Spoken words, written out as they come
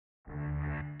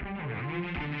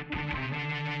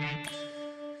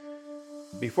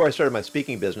Before I started my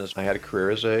speaking business, I had a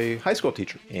career as a high school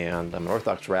teacher, and I'm an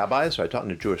Orthodox rabbi, so I taught in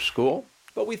a Jewish school.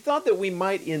 But we thought that we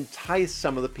might entice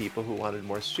some of the people who wanted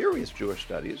more serious Jewish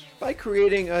studies by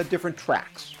creating different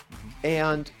tracks.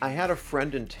 And I had a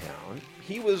friend in town.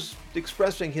 He was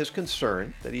expressing his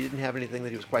concern that he didn't have anything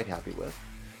that he was quite happy with.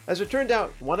 As it turned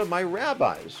out, one of my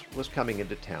rabbis was coming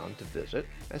into town to visit.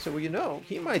 I said, well,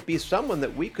 he might be someone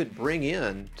that we could bring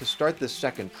in to start this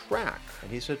second track.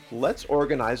 And he said, let's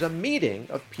organize a meeting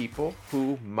of people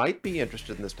who might be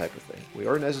interested in this type of thing. We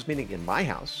organized this meeting in my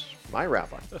house, my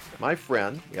rabbi, my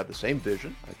friend. We have the same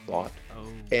vision, I thought.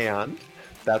 And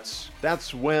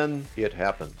that's when it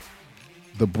happened.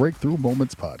 The Breakthrough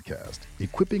Moments Podcast,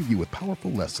 equipping you with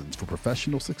powerful lessons for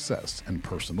professional success and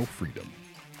personal freedom.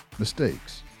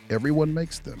 Mistakes. Everyone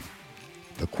makes them.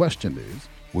 The question is,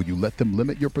 will you let them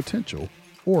limit your potential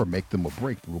or make them a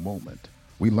breakthrough moment?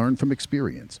 We learn from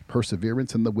experience,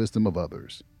 perseverance, and the wisdom of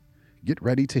others. Get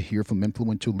ready to hear from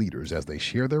influential leaders as they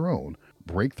share their own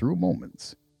breakthrough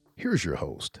moments. Here's your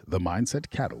host, the Mindset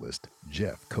Catalyst,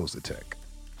 Jeff Kozatek.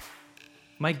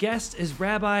 My guest is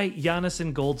Rabbi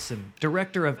Yonason Goldson,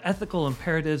 Director of Ethical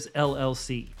Imperatives,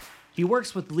 LLC. He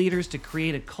works with leaders to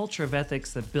create a culture of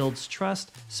ethics that builds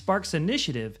trust, sparks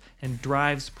initiative, and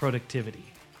drives productivity.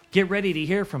 Get ready to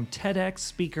hear from TEDx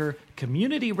speaker,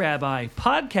 community rabbi,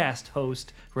 podcast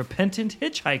host, repentant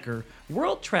hitchhiker,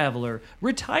 world traveler,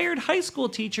 retired high school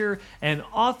teacher, and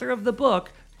author of the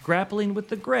book, Grappling with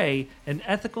the Gray, an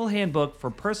ethical handbook for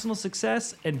personal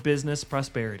success and business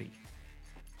prosperity.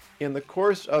 In the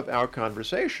course of our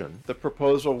conversation, the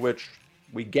proposal which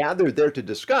we gathered there to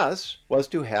discuss was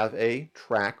to have a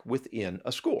track within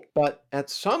a school. But at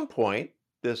some point,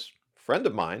 this friend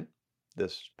of mine,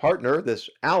 this partner, this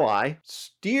ally,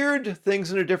 steered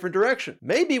things in a different direction.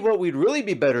 Maybe what we'd really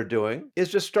be better doing is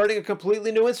just starting a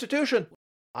completely new institution.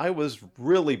 I was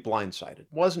really blindsided.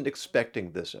 Wasn't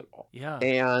expecting this at all. Yeah.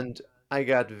 And I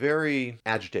got very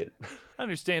agitated.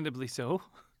 Understandably so.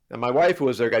 And my wife, who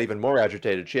was there, got even more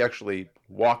agitated. She actually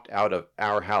walked out of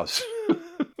our house.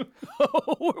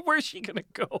 Where's she gonna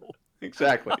go?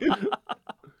 Exactly.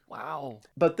 Wow.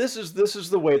 But this is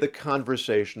the way the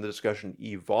conversation, the discussion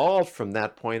evolved from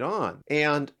that point on.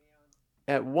 And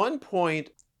at one point,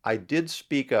 I did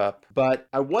speak up, but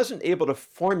I wasn't able to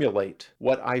formulate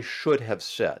what I should have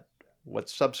said. What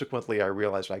subsequently I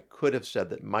realized I could have said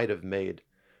that might have made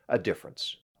a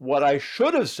difference. What I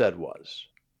should have said was,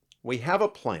 we have a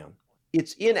plan.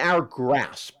 It's in our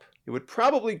grasp. It would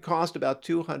probably cost about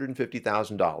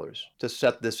 $250,000 to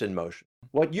set this in motion.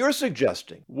 What you're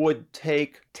suggesting would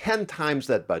take 10 times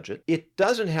that budget. It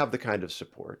doesn't have the kind of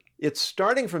support. It's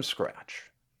starting from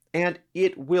scratch, and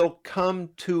it will come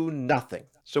to nothing.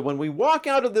 So when we walk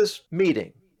out of this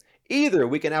meeting, either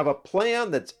we can have a plan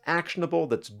that's actionable,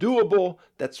 that's doable,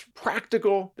 that's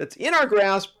practical, that's in our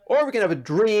grasp, or we can have a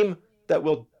dream that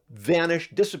will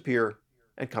vanish, disappear,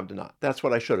 and come to naught. That's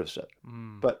what I should have said.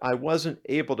 But I wasn't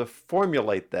able to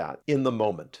formulate that in the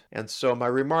moment. And so my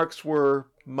remarks were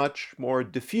much more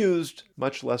diffused,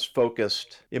 much less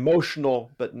focused, emotional,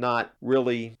 but not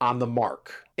really on the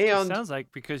mark. And it sounds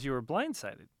like because you were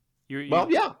blindsided. Well,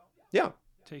 yeah.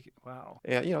 Take it. Wow.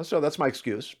 And, so that's my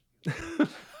excuse.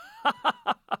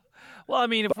 Well, I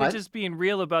mean, if we're just being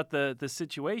real about the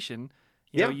situation,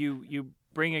 you know, you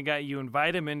bring a guy, you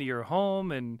invite him into your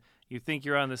home, and you think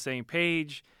you're on the same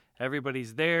page.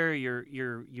 Everybody's there.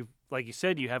 You like you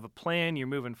said, you have a plan. You're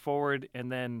moving forward,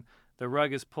 and then the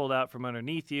rug is pulled out from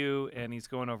underneath you, and he's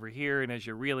going over here. And as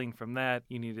you're reeling from that,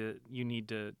 you need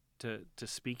to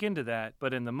speak into that.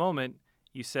 But in the moment,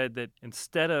 you said that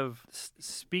instead of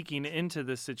speaking into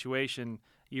the situation,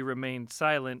 you remained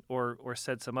silent or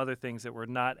said some other things that were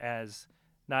not as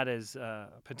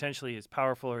potentially as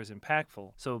powerful or as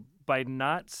impactful. So by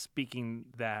not speaking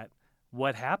that,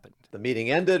 what happened? The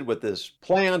meeting ended with this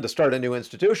plan to start a new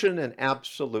institution, and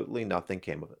absolutely nothing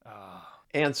came of it.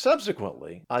 And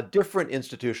subsequently, a different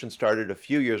institution started a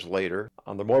few years later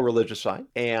on the more religious side,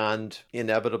 and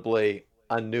inevitably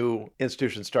a new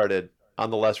institution started on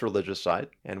the less religious side,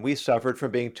 and we suffered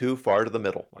from being too far to the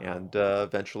middle. And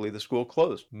eventually the school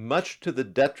closed, much to the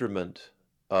detriment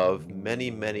of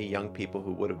many, many young people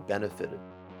who would have benefited.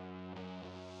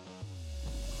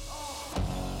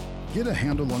 Get a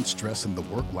handle on stress in the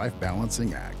work-life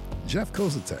balancing act. Jeff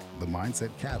Kozatek, the Mindset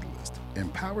Catalyst,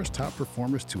 empowers top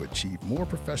performers to achieve more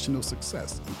professional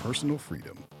success and personal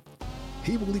freedom.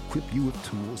 He will equip you with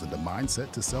tools and the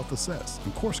mindset to self-assess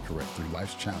and course-correct through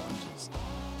life's challenges.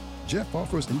 Jeff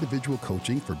offers individual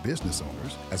coaching for business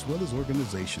owners as well as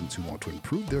organizations who want to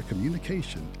improve their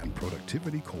communication and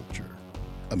productivity culture.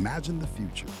 Imagine the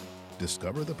future.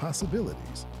 Discover the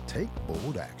possibilities. Take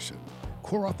bold action.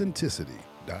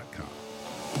 coreauthenticity.com.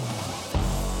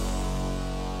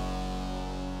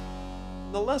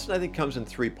 The lesson, I think, comes in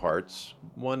three parts.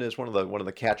 One is one of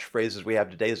the catchphrases we have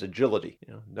today is agility.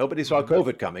 Nobody saw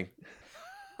COVID coming.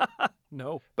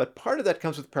 No. But part of that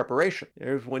comes with preparation.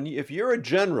 If you're a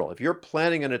general, if you're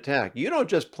planning an attack, you don't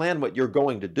just plan what you're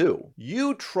going to do.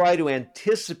 You try to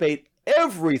anticipate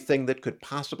everything that could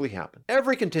possibly happen.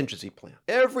 Every contingency plan,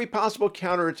 every possible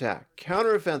counterattack,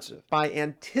 counteroffensive, by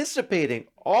anticipating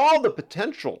all the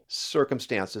potential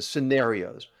circumstances,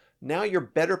 scenarios. Now you're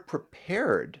better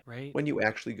prepared when you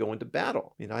actually go into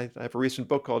battle. I have a recent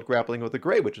book called Grappling with the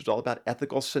Gray, which is all about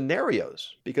ethical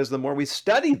scenarios, because the more we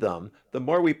study them, the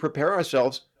more we prepare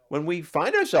ourselves when we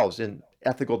find ourselves in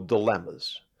ethical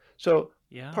dilemmas. So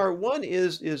part one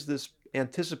is this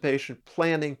anticipation,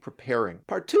 planning, preparing.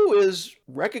 Part two is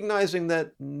recognizing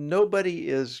that nobody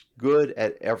is good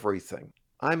at everything.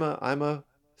 I'm a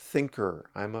thinker,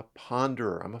 I'm a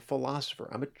ponderer, I'm a philosopher,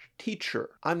 I'm a teacher.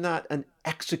 I'm not an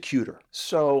executor.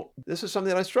 So this is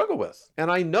something that I struggle with. And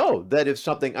I know that if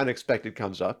something unexpected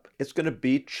comes up, it's going to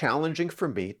be challenging for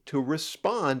me to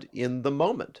respond in the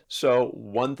moment. So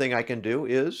one thing I can do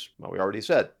is, well, we already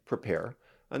said, prepare.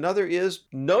 Another is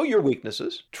know your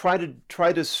weaknesses. Try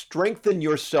to strengthen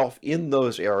yourself in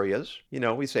those areas.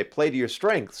 We say play to your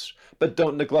strengths, but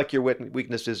don't neglect your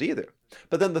weaknesses either.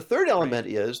 But then the third element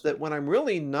is that when I'm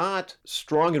really not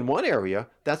strong in one area,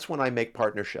 that's when I make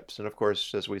partnerships. And of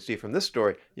course, as we see from this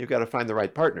story, you've got to find the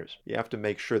right partners. You have to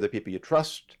make sure that people you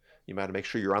trust, you got to make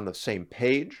sure you're on the same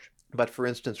page. But for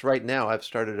instance, right now, I've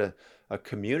started a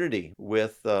community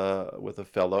with a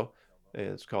fellow.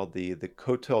 It's called the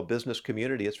Cotel Business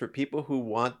Community. It's for people who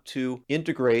want to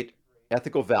integrate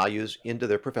ethical values into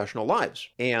their professional lives.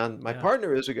 And my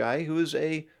partner is a guy who is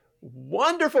a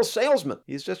wonderful salesman.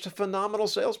 He's just a phenomenal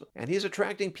salesman, and he's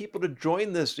attracting people to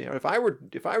join this. If I were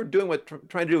doing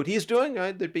trying to do what he's doing,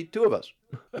 there'd be two of us.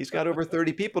 He's got over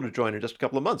 30 people to join in just a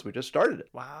couple of months. We just started it.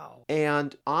 Wow.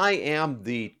 And I am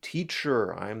the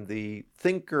teacher. I'm the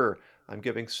thinker. I'm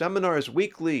giving seminars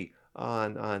weekly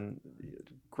on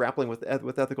grappling with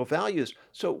ethical values.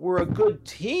 So we're a good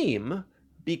team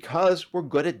because we're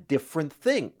good at different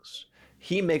things.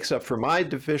 He makes up for my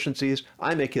deficiencies,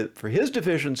 I make it for his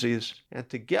deficiencies, and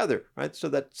together, right? So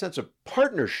that sense of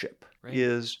partnership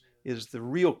is the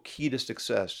real key to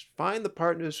success. Find the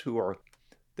partners who are,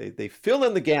 they fill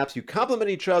in the gaps, you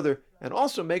complement each other, and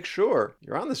also make sure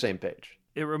you're on the same page.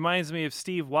 It reminds me of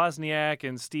Steve Wozniak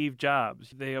and Steve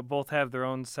Jobs. They both have their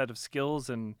own set of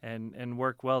skills and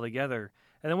work well together.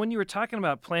 And then when you were talking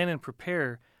about plan and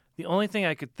prepare, the only thing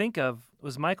I could think of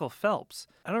was Michael Phelps.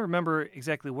 I don't remember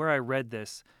exactly where I read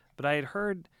this, but I had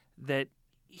heard that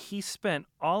he spent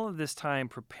all of this time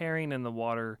preparing in the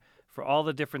water for all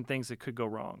the different things that could go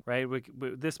wrong, right?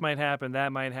 This might happen,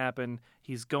 that might happen.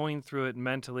 He's going through it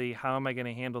mentally. How am I going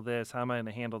to handle this? How am I going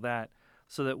to handle that?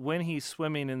 So that when he's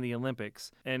swimming in the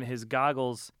Olympics and his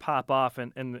goggles pop off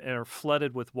and are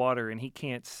flooded with water and he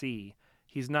can't see,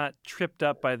 he's not tripped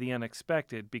up by the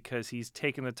unexpected because he's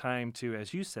taken the time to,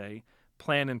 as you say,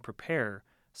 plan and prepare.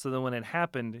 So that when it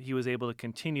happened, he was able to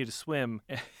continue to swim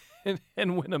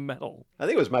and win a medal. I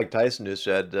think it was Mike Tyson who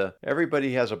said,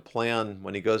 everybody has a plan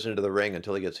when he goes into the ring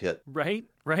until he gets hit. Right.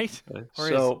 Or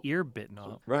his ear bitten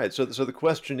off. Right. So the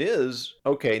question is,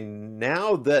 okay,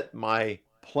 now that my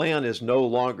plan is no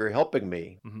longer helping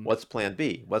me, what's plan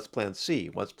B? What's plan C?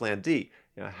 What's plan D?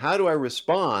 How do I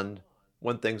respond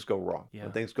when things go wrong,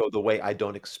 when things go the way I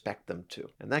don't expect them to?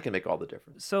 And that can make all the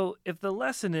difference. So if the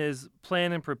lesson is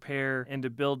plan and prepare and to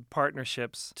build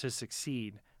partnerships to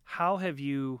succeed, how have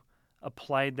you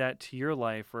applied that to your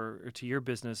life or to your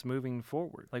business moving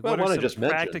forward? Like, what are some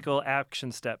practical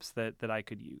action steps that I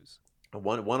could use?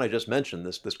 One I just mentioned,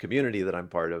 this community that I'm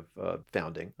part of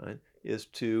founding, right, is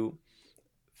to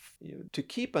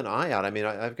keep an eye out. I mean,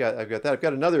 I've got that. I've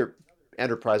got another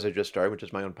enterprise I just started, which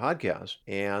is my own podcast,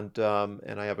 and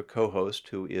I have a co-host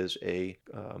who is a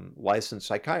licensed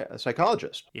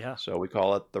psychologist. Yeah. So we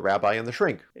call it the Rabbi and the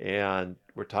Shrink, and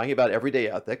we're talking about everyday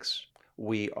ethics.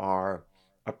 We are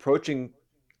approaching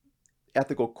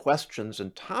ethical questions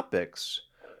and topics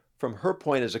from her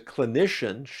point as a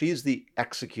clinician. She's the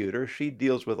executor. She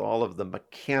deals with all of the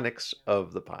mechanics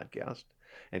of the podcast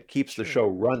and keeps the show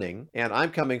running. And I'm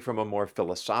coming from a more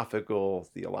philosophical,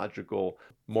 theological,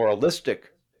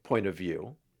 moralistic point of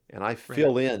view. And I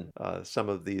fill in some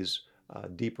of these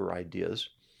deeper ideas.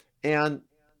 And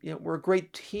we're a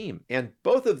great team. And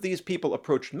both of these people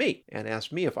approached me and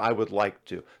asked me if I would like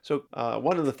to. So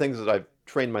one of the things that I've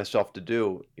trained myself to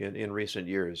do in recent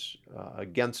years,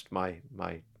 against my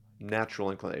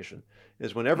natural inclination,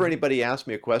 is whenever anybody asks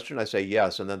me a question, I say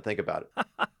yes and then think about it.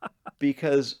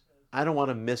 because I don't want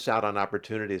to miss out on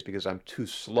opportunities because I'm too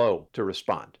slow to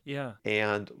respond. Yeah.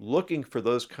 And looking for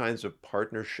those kinds of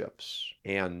partnerships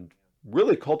and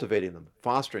really cultivating them,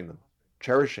 fostering them,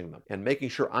 cherishing them, and making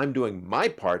sure I'm doing my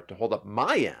part to hold up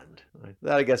my end. Right?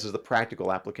 That, I guess, is the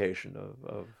practical application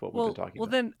of what we've been talking about. Well,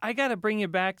 then I got to bring you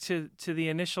back to the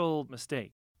initial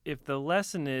mistake. If the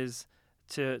lesson is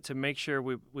to make sure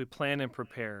we plan and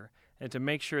prepare, and to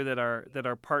make sure that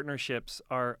our partnerships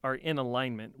are in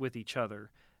alignment with each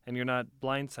other, and you're not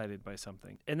blindsided by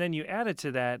something. And then you added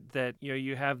to that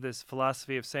you have this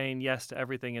philosophy of saying yes to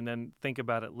everything and then think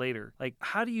about it later. Like,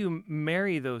 how do you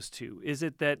marry those two? Is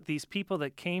it that these people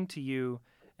that came to you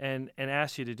and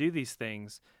asked you to do these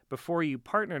things, before you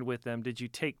partnered with them, did you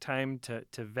take time to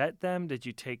vet them? Did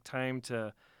you take time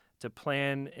to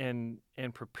plan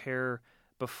and prepare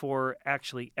before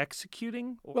actually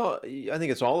executing? Well, I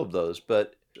think it's all of those,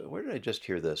 but where did I just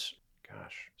hear this?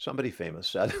 Gosh, somebody famous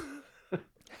said...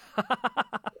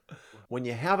 When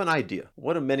you have an idea,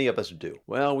 what do many of us do?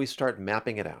 Well, we start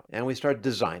mapping it out and we start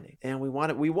designing, and we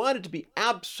want it to be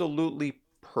absolutely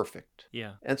perfect.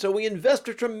 Yeah. And so we invest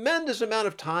a tremendous amount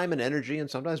of time and energy and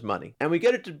sometimes money, and we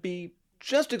get it to be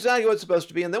just exactly what it's supposed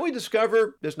to be, and then we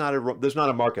discover there's not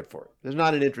a market for it. There's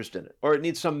not an interest in it, or it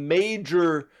needs some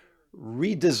major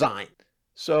redesign.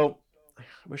 So I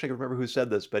wish I could remember who said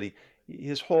this, but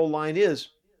his whole line is,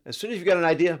 as soon as you've got an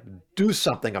idea, do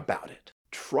something about it.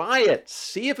 Try it.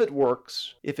 See if it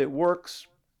works. If it works,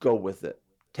 go with it.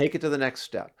 Take it to the next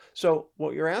step. So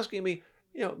what you're asking me,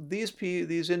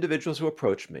 these individuals who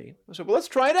approach me, I said, well, let's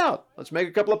try it out. Let's make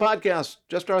a couple of podcasts,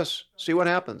 just us, see what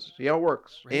happens, see how it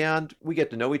works. Right. And we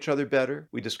get to know each other better.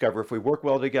 We discover if we work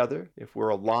well together, if we're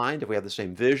aligned, if we have the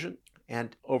same vision.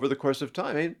 And over the course of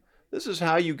time, this is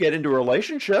how you get into a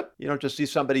relationship. You don't just see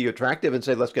somebody attractive and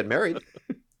say, let's get married.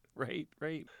 Right.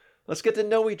 Let's get to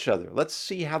know each other. Let's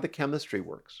see how the chemistry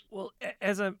works. Well,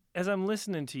 as I'm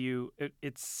listening to you,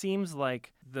 it seems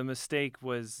like the mistake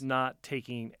was not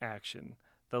taking action.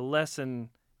 The lesson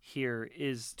here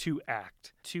is to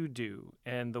act, to do.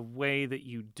 And the way that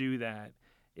you do that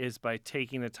is by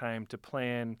taking the time to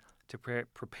plan, to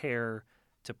prepare,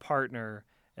 to partner,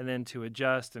 and then to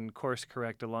adjust and course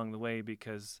correct along the way,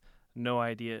 because no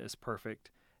idea is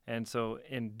perfect. And so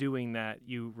in doing that,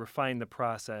 you refine the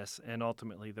process, and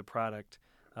ultimately the product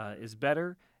is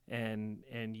better,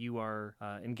 and you are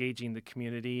engaging the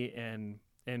community and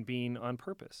being on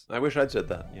purpose. I wish I'd said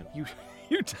that. Yeah.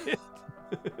 You did.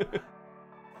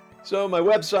 So my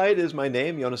website is my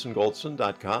name,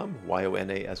 jonasongoldson.com,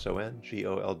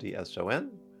 YONASONGOLDSON,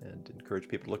 and encourage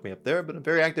people to look me up there. But I'm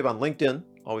very active on LinkedIn.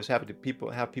 Always happy to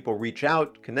have people reach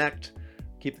out, connect,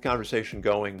 keep the conversation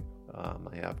going.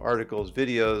 I have articles,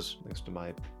 videos, links to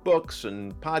my books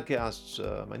and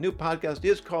podcasts. My new podcast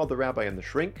is called The Rabbi and the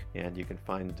Shrink, and you can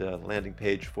find a landing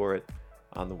page for it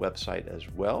on the website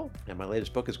as well. And my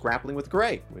latest book is Grappling with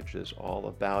Gray, which is all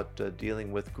about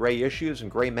dealing with gray issues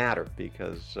and gray matter,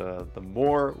 because the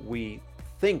more we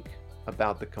think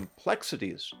about the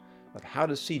complexities of how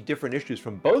to see different issues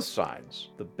from both sides,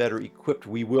 the better equipped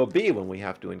we will be when we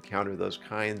have to encounter those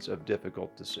kinds of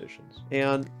difficult decisions.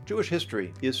 And Jewish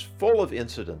history is full of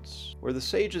incidents where the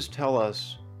sages tell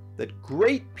us that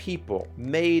great people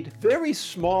made very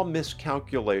small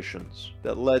miscalculations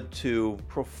that led to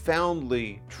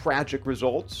profoundly tragic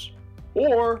results,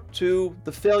 or to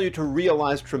the failure to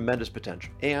realize tremendous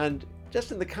potential. And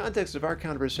just in the context of our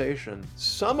conversation,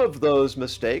 some of those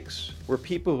mistakes were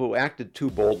people who acted too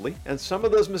boldly, and some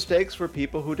of those mistakes were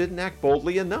people who didn't act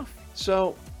boldly enough.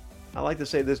 So I like to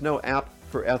say there's no app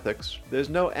for ethics. There's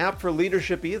no app for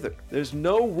leadership either. There's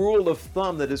no rule of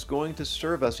thumb that is going to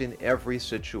serve us in every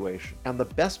situation. And the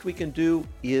best we can do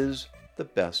is the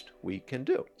best we can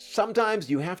do. Sometimes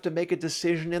you have to make a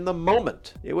decision in the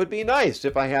moment. It would be nice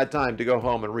if I had time to go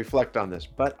home and reflect on this,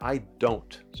 but I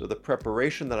don't. So the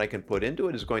preparation that I can put into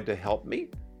it is going to help me,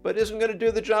 but isn't going to do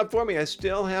the job for me. I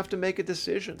still have to make a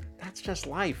decision. That's just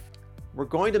life. We're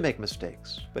going to make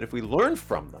mistakes, but if we learn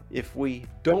from them, if we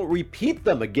don't repeat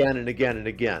them again and again and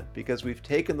again, because we've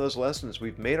taken those lessons,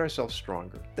 we've made ourselves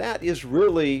stronger, that is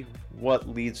really what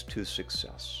leads to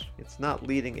success. It's not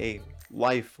leading a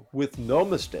life with no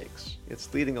mistakes.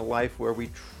 It's leading a life where we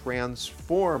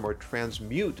transform or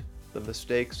transmute the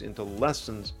mistakes into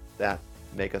lessons that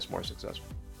make us more successful.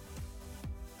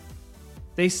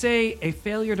 They say a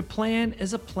failure to plan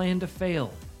is a plan to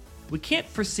fail. We can't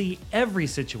foresee every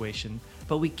situation,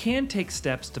 but we can take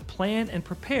steps to plan and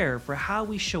prepare for how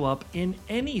we show up in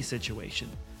any situation.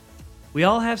 We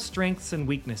all have strengths and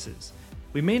weaknesses.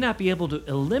 We may not be able to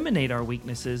eliminate our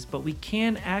weaknesses, but we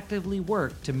can actively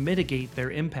work to mitigate their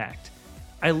impact.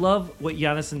 I love what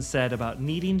Jonathan said about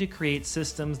needing to create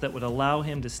systems that would allow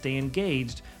him to stay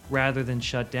engaged rather than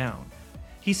shut down.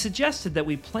 He suggested that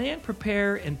we plan,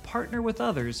 prepare, and partner with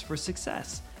others for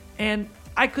success. And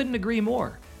I couldn't agree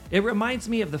more. It reminds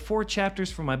me of the 4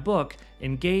 chapters from my book,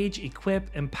 Engage,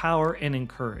 Equip, Empower, and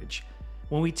Encourage.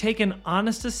 When we take an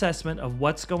honest assessment of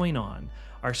what's going on,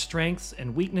 our strengths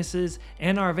and weaknesses,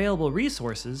 and our available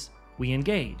resources, we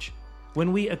engage.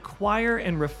 When we acquire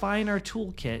and refine our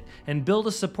toolkit and build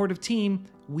a supportive team,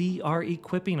 we are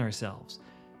equipping ourselves.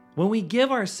 When we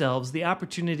give ourselves the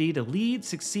opportunity to lead,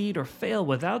 succeed, or fail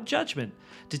without judgment,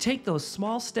 to take those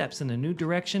small steps in a new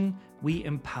direction, we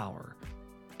empower.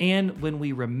 And when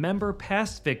we remember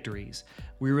past victories,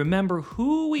 we remember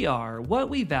who we are, what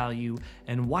we value,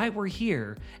 and why we're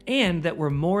here, and that we're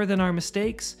more than our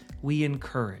mistakes, we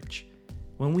encourage.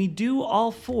 When we do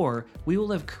all 4, we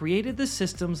will have created the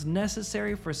systems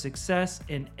necessary for success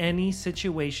in any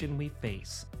situation we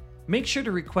face. Make sure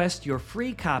to request your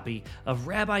free copy of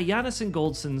Rabbi Jonathan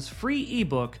Goldson's free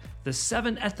ebook, The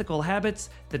 7 Ethical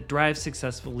Habits That Drive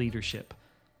Successful Leadership.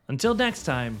 Until next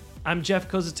time, I'm Jeff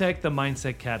Kozatek, the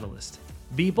Mindset Catalyst.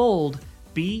 Be bold,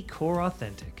 be core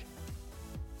authentic.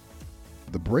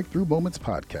 The Breakthrough Moments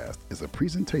podcast is a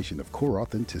presentation of Core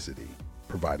Authenticity,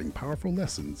 providing powerful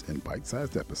lessons in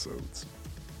bite-sized episodes.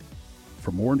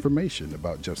 For more information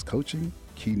about Jeff's coaching,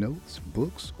 keynotes,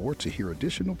 books, or to hear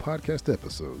additional podcast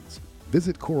episodes,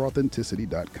 visit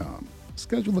coreauthenticity.com.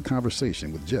 Schedule a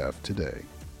conversation with Jeff today.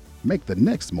 Make the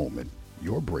next moment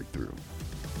your breakthrough.